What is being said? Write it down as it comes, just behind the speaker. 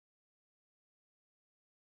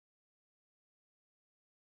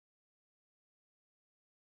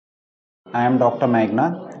I am Dr.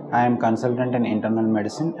 Meghanadh. I am consultant in internal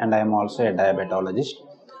medicine and I am also a diabetologist.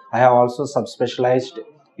 I have also subspecialized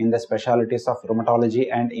in the specialties of rheumatology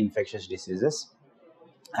and infectious diseases.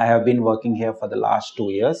 I have been working here for the last 2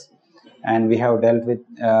 years and we have dealt with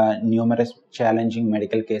numerous challenging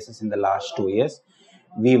medical cases in the last 2 years.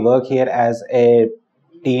 We work here as a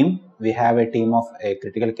team. We have a team of a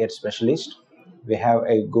critical care specialist. We have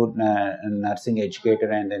a good nursing educator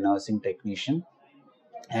and a nursing technician,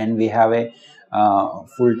 and we have a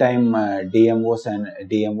full-time DMOs and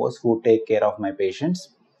DMOs who take care of my patients.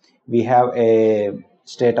 We have a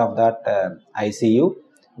state-of-the-art ICU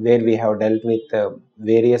where we have dealt with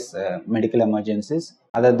various medical emergencies.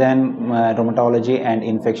 Other than rheumatology and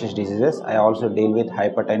infectious diseases, I also deal with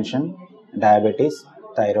hypertension, diabetes,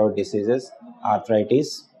 thyroid diseases,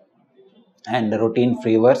 arthritis, and routine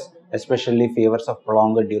fevers, especially fevers of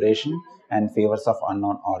prolonged duration and fevers of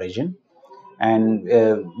unknown origin. And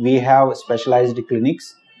we have specialized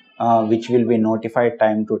clinics which will be notified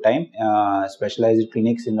time to time, specialized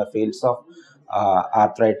clinics in the fields of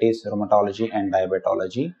arthritis, rheumatology and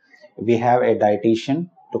diabetology. We have a dietitian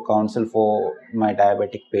to counsel for my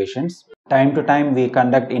diabetic patients. Time to time we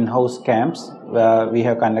conduct in-house camps. We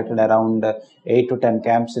have conducted around 8 to 10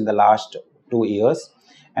 camps in the last 2 years,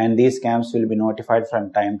 and these camps will be notified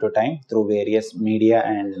from time to time through various media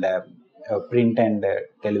and print and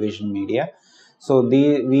television media. So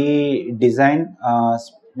we design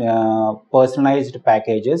personalized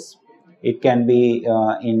packages. It can be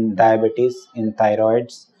in diabetes, in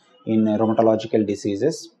thyroids, in rheumatological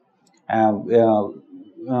diseases.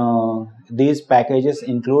 These packages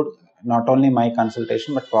include not only my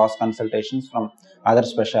consultation but cross consultations from other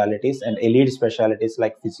specialties and elite specialties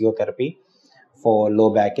like physiotherapy for low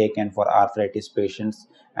backache and for arthritis patients,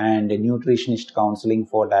 and nutritionist counseling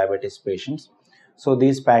for diabetes patients. So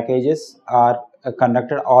these packages are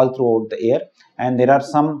conducted all throughout the year, and there are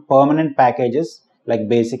some permanent packages like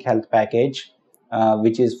basic health package,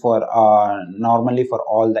 which is for normally for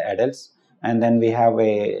all the adults, and then we have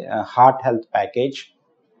a heart health package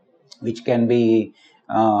which can be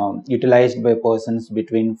utilized by persons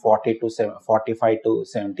between 45 to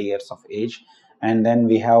 70 years of age. And then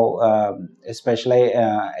we have a special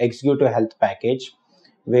executive health package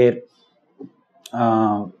where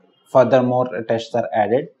furthermore tests are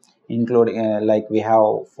added, including like we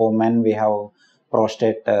have for men we have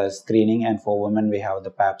prostate screening, and for women we have the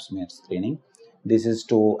pap smear screening. This is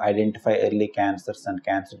to identify early cancers and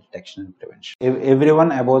cancer detection and prevention. If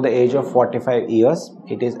everyone above the age of 45 years,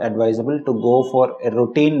 it is advisable to go for a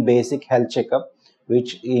routine basic health checkup,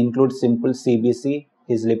 which includes simple CBC,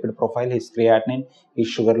 his lipid profile, his creatinine, his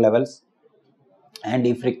sugar levels, and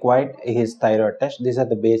if required his thyroid test. These are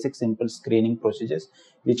the basic simple screening procedures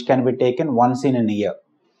which can be taken once in a year.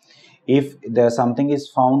 If there something is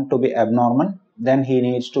found to be abnormal, then he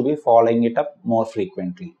needs to be following it up more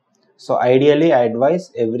frequently. So ideally, I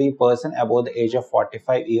advise every person above the age of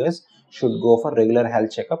 45 years should go for regular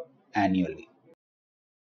health checkup annually.